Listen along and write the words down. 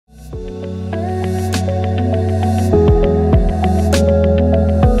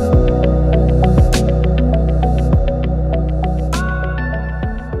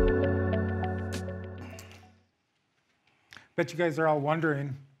Bet you guys are all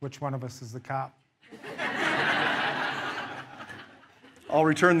wondering which one of us is the cop. I'll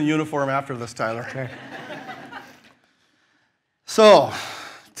return the uniform after this, Tyler. Okay. So,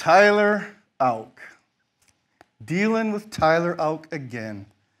 Tyler Auck. Dealing with Tyler Auck again.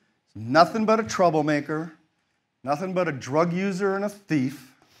 Nothing but a troublemaker, nothing but a drug user and a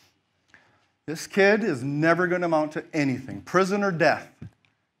thief. This kid is never going to amount to anything. Prison or death.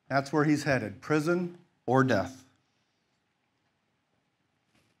 That's where he's headed. Prison or death.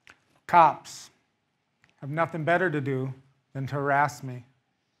 Cops have nothing better to do than to harass me.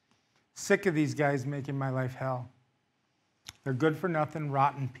 Sick of these guys making my life hell. They're good for nothing,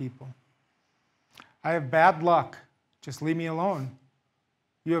 rotten people. I have bad luck. Just leave me alone.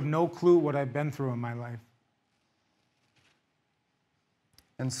 You have no clue what I've been through in my life.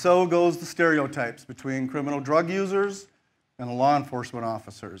 And so goes the stereotypes between criminal drug users and law enforcement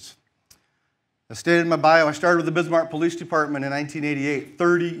officers. As stated in my bio, I started with the Bismarck Police Department in 1988,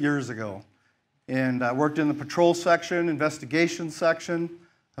 30 years ago. And I worked in the patrol section, investigation section.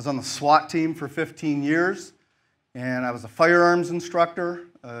 I was on the SWAT team for 15 years. And I was a firearms instructor,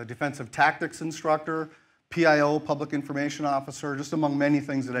 a defensive tactics instructor, PIO, public information officer, just among many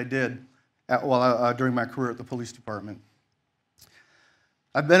things that I did during my career at the police department.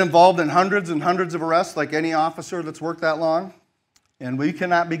 I've been involved in hundreds and hundreds of arrests like any officer that's worked that long. And we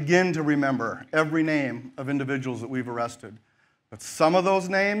cannot begin to remember every name of individuals that we've arrested. But some of those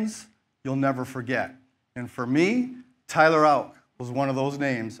names you'll never forget. And for me, Tyler Auck was one of those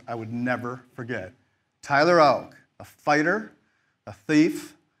names I would never forget. Tyler Auck, a fighter, a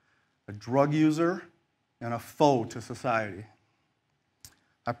thief, a drug user, and a foe to society.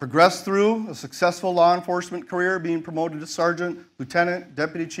 I progressed through a successful law enforcement career, being promoted to sergeant, lieutenant,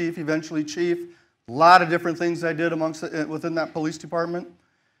 deputy chief, eventually chief. A lot of different things I did within that police department.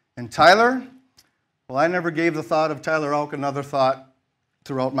 And Tyler, well, I never gave the thought of Tyler Auck another thought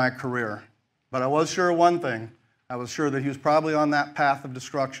throughout my career. But I was sure of one thing. I was sure that he was probably on that path of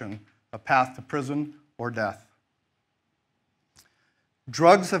destruction, a path to prison or death.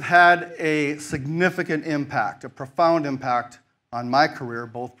 Drugs have had a significant impact, a profound impact on my career,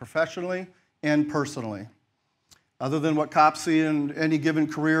 both professionally and personally. Other than what cops see in any given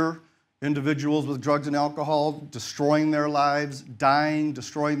career, individuals with drugs and alcohol destroying their lives, dying,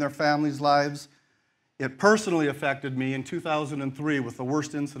 destroying their families' lives. It personally affected me in 2003 with the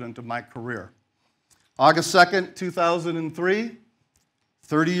worst incident of my career. August 2nd, 2003,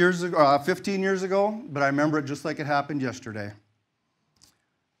 15 years ago, but I remember it just like it happened yesterday.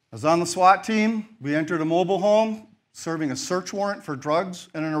 I was on the SWAT team. We entered a mobile home serving a search warrant for drugs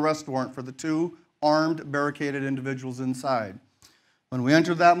and an arrest warrant for the two armed, barricaded individuals inside. When we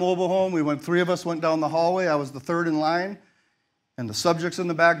entered that mobile home, three of us went down the hallway. I was the third in line, and the subjects in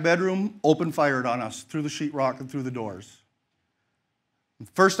the back bedroom opened fired on us through the sheetrock and through the doors. The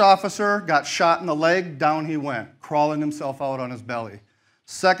first officer got shot in the leg, down he went, crawling himself out on his belly.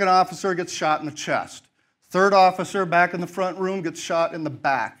 Second officer gets shot in the chest. Third officer, back in the front room, gets shot in the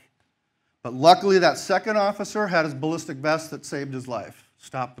back. But luckily, that second officer had his ballistic vest that saved his life,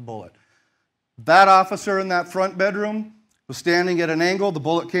 stopped the bullet. That officer in that front bedroom was standing at an angle. The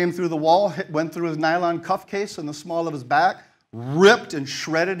bullet came through the wall, went through his nylon cuff case in the small of his back, ripped and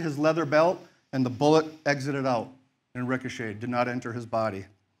shredded his leather belt, and the bullet exited out and ricocheted, did not enter his body.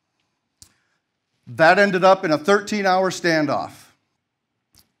 That ended up in a 13-hour standoff.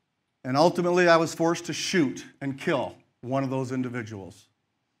 And ultimately, I was forced to shoot and kill one of those individuals.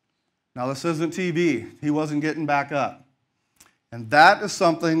 Now, this isn't TV. He wasn't getting back up. And that is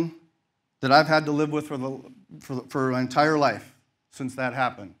something that I've had to live with for my entire life since that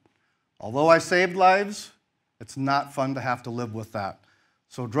happened. Although I saved lives, it's not fun to have to live with that.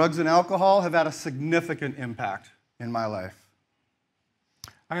 So drugs and alcohol have had a significant impact in my life.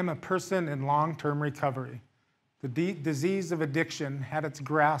 I am a person in long-term recovery. The disease of addiction had its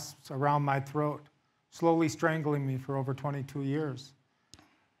grasps around my throat, slowly strangling me for over 22 years.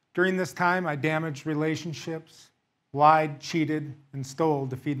 During this time, I damaged relationships, lied, cheated, and stole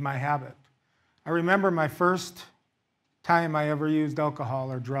to feed my habit. I remember my first time I ever used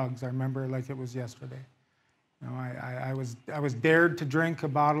alcohol or drugs. I remember it like it was yesterday. You know, I was dared to drink a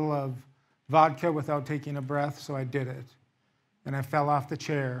bottle of vodka without taking a breath, so I did it. And I fell off the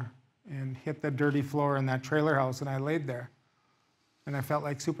chair and hit the dirty floor in that trailer house, and I laid there. And I felt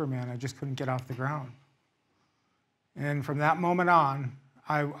like Superman. I just couldn't get off the ground. And from that moment on,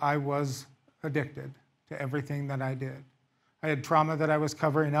 I was addicted to everything that I did. I had trauma that I was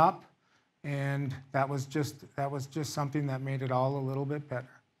covering up, and that was just something that made it all a little bit better.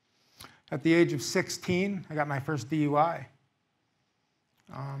 At the age of 16, I got my first DUI.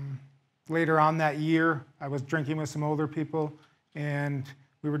 Later on that year, I was drinking with some older people, and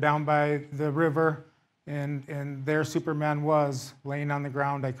we were down by the river, and there Superman was laying on the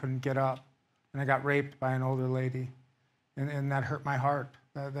ground. I couldn't get up, and I got raped by an older lady, and that hurt my heart.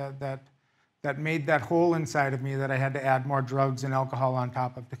 That made that hole inside of me that I had to add more drugs and alcohol on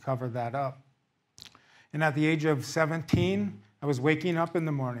top of to cover that up. And at the age of 17, I was waking up in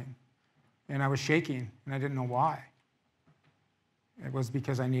the morning, and I was shaking, and I didn't know why. It was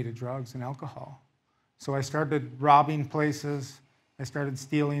because I needed drugs and alcohol. So I started robbing places. I started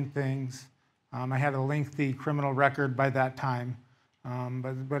stealing things. I had a lengthy criminal record by that time,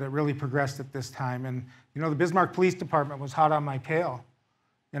 but it really progressed at this time. And you know, the Bismarck Police Department was hot on my tail.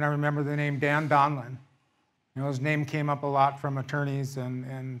 And I remember the name Dan Donlin. You know, his name came up a lot from attorneys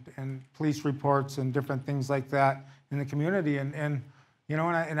and police reports and different things like that in the community. And you know,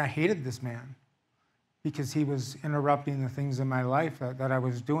 and I hated this man because he was interrupting the things in my life that I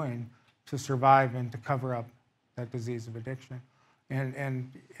was doing to survive and to cover up that disease of addiction. And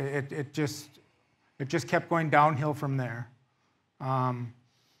it just kept going downhill from there.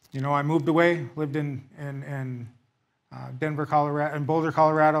 You know, I moved away, lived in Denver, Colorado, in Boulder,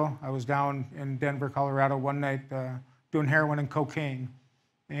 Colorado. I was down in Denver, Colorado one night doing heroin and cocaine.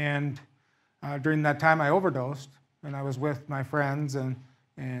 And during that time I overdosed, and I was with my friends and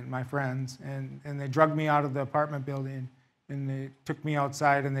they drugged me out of the apartment building, and they took me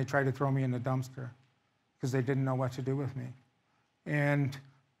outside and they tried to throw me in the dumpster because they didn't know what to do with me. And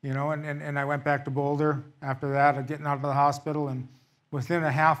you know, and I went back to Boulder after that, getting out of the hospital, and within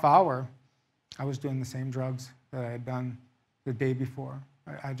a half hour, I was doing the same drugs that I had done the day before.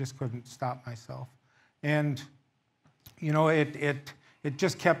 I just couldn't stop myself. And you know, it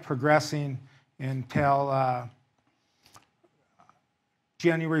just kept progressing until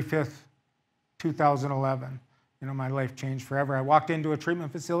January 5th, 2011. You know, my life changed forever. I walked into a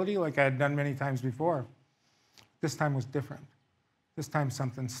treatment facility like I had done many times before. This time was different. This time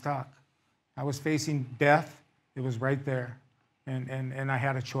something stuck. I was facing death. It was right there. And I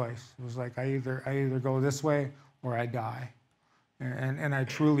had a choice. It was like I either go this way or I die. And I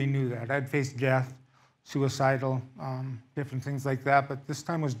truly knew that. I'd faced death, suicidal, different things like that, but this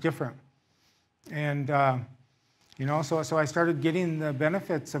time was different. And you know, so I started getting the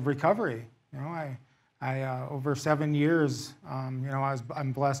benefits of recovery. You know, I over 7 years, you know,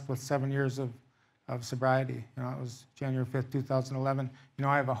 I'm blessed with 7 years of sobriety. You know, it was January 5th, 2011. You know,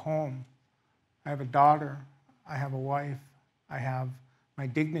 I have a home, I have a daughter, I have a wife, I have my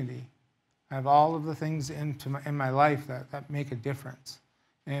dignity. I have all of the things in my life that make a difference.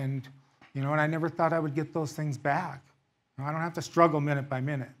 And, you know, and I never thought I would get those things back. You know, I don't have to struggle minute by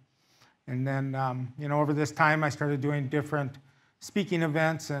minute. And then, you know, over this time, I started doing different speaking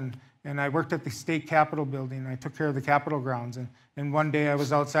events, and I worked at the state capitol building. I took care of the capitol grounds. And one day I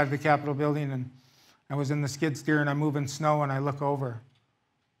was outside the capitol building, and I was in the skid steer, and I'm moving snow, and I look over,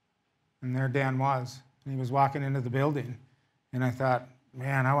 and there Dan was. And he was walking into the building. And I thought,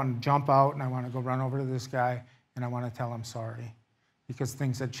 man, I want to jump out, and I want to go run over to this guy, and I want to tell him sorry, because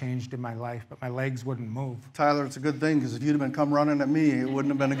things had changed in my life, but my legs wouldn't move. Tyler, it's a good thing, because if you'd have been come running at me, it wouldn't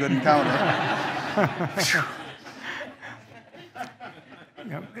have been a good encounter.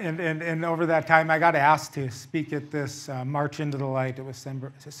 Yep. And over that time, I got asked to speak at this March into the Light. It was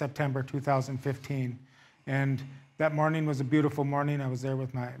September 2015. And that morning was a beautiful morning. I was there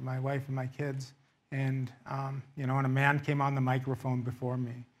with my wife and my kids. And, you know, and a man came on the microphone before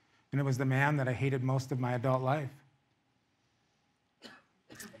me. And it was the man that I hated most of my adult life.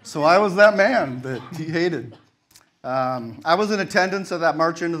 So I was that man that he hated. I was in attendance at that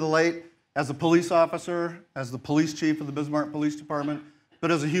March into the Light as a police officer, as the police chief of the Bismarck Police Department,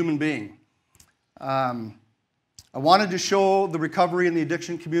 but as a human being. I wanted to show the recovery and the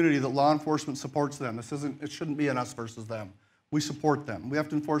addiction community that law enforcement supports them. It shouldn't be an us versus them. We support them. We have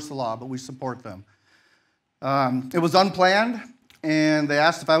to enforce the law, but we support them. It was unplanned, and they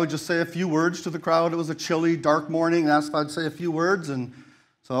asked if I would just say a few words to the crowd. It was a chilly, dark morning, and asked if I'd say a few words, and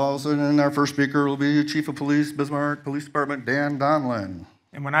so all of a sudden our first speaker will be Chief of Police, Bismarck Police Department, Dan Donlin.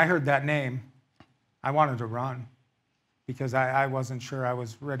 And when I heard that name, I wanted to run, because I wasn't sure I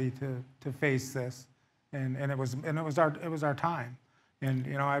was ready to face this, and it was our time. And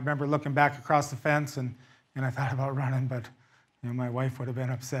you know, I remember looking back across the fence, and I thought about running, but you know, my wife would have been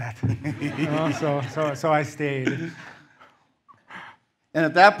upset. You know, so I stayed. And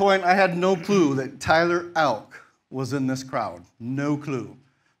at that point, I had no clue that Tyler Auck was in this crowd. No clue.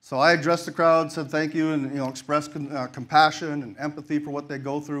 So I addressed the crowd, said thank you, and expressed compassion and empathy for what they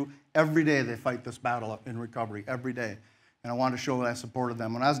go through. Every day they fight this battle in recovery, every day. And I wanted to show that I supported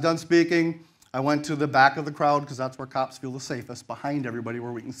them. When I was done speaking, I went to the back of the crowd, because that's where cops feel the safest, behind everybody,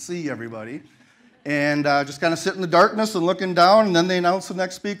 where we can see everybody. And just kind of sit in the darkness and looking down, and then they announced the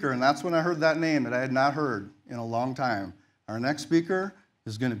next speaker. And that's when I heard that name that I had not heard in a long time. Our next speaker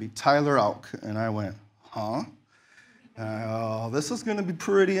is going to be Tyler Auck. And I went, huh? Oh, this is going to be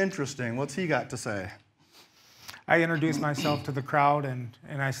pretty interesting. What's he got to say? I introduced myself to the crowd, and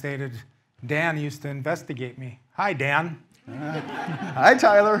I stated, Dan used to investigate me. Hi, Dan. Hi,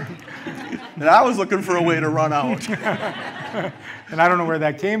 Tyler. And I was looking for a way to run out. And I don't know where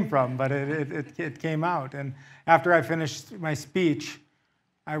that came from, but it came out. And after I finished my speech,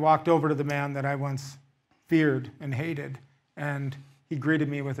 I walked over to the man that I once feared and hated, and he greeted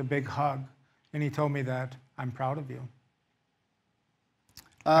me with a big hug, and he told me that I'm proud of you.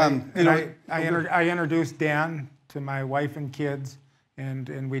 I introduced Dan to my wife and kids,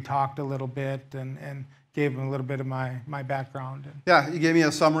 and we talked a little bit and gave him a little bit of my background. Yeah, he gave me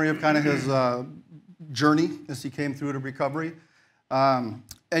a summary of kind of his journey as he came through to recovery. And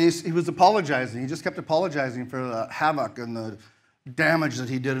he was apologizing. He just kept apologizing for the havoc and the damage that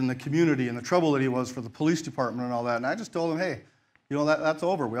he did in the community and the trouble that he was for the police department and all that. And I just told him, hey, that's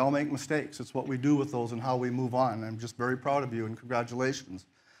over. We all make mistakes. It's what we do with those and how we move on. I'm just very proud of you, and congratulations.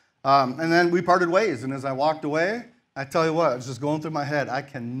 And then we parted ways. And as I walked away, I tell you what, it was just going through my head. I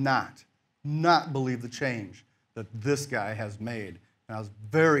cannot not believe the change that this guy has made. And I was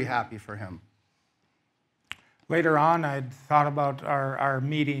very happy for him. Later on, I'd thought about our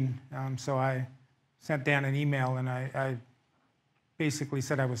meeting, so I sent Dan an email, and I basically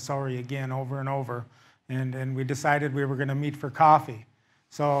said I was sorry again over and over. And we decided we were going to meet for coffee.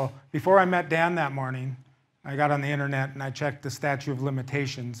 So before I met Dan that morning, I got on the internet and I checked the statute of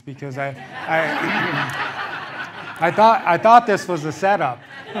limitations, because I thought this was a setup.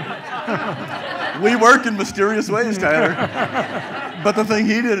 We work in mysterious ways, Tyler. But the thing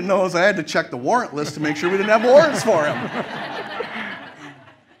he didn't know is I had to check the warrant list to make sure we didn't have warrants for him.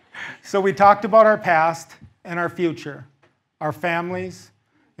 So we talked about our past and our future, our families,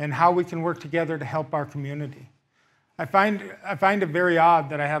 and how we can work together to help our community. I find it very odd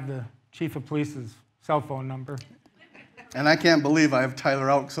that I have the chief of police's cell phone number. And I can't believe I have Tyler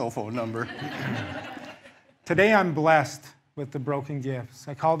Auck's cell phone number. Today I'm blessed with the broken gifts.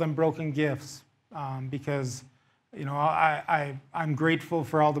 I call them broken gifts because I'm grateful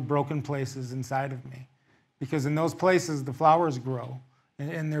for all the broken places inside of me, because in those places the flowers grow,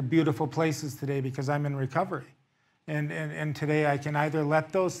 and they're beautiful places today because I'm in recovery. And today I can either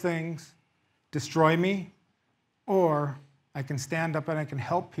let those things destroy me, or I can stand up and I can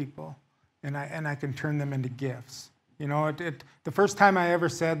help people, and I can turn them into gifts. The first time I ever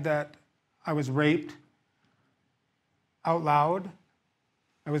said that I was raped out loud,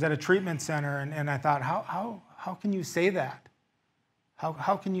 I was at a treatment center, and I thought, how can you say that?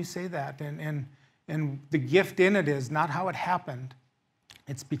 How can you say that? And the gift in it is not how it happened.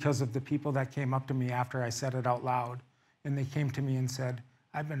 It's because of the people that came up to me after I said it out loud, and they came to me and said,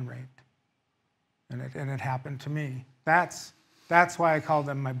 I've been raped, and it happened to me. That's why I call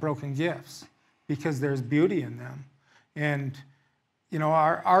them my broken gifts, because there's beauty in them. And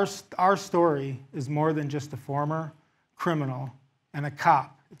our story is more than just a former criminal and a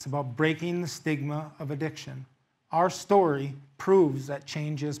cop. It's about breaking the stigma of addiction. Our story proves that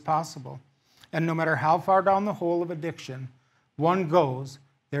change is possible. And no matter how far down the hole of addiction one goes,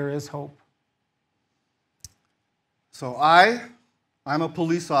 there is hope. So I'm a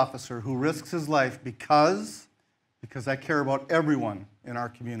police officer who risks his life because I care about everyone in our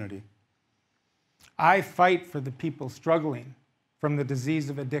community. I fight for the people struggling from the disease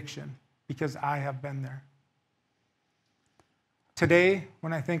of addiction because I have been there. Today,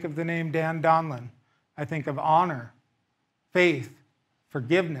 when I think of the name Dan Donlin, I think of honor, faith,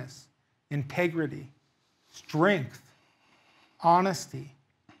 forgiveness, integrity, strength, honesty,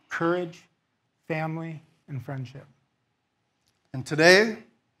 courage, family, and friendship. And today,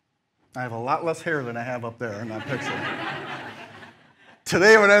 I have a lot less hair than I have up there in that picture.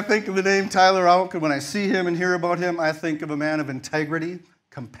 Today, when I think of the name Tyler Auck, and when I see him and hear about him, I think of a man of integrity,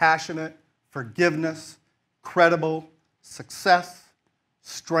 compassionate, forgiveness, credible, success,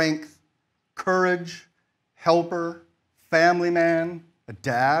 strength, courage, helper, family man, a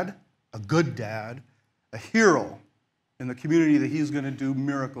dad, a good dad, a hero in the community that he's going to do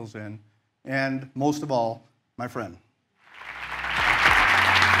miracles in, and most of all, my friend.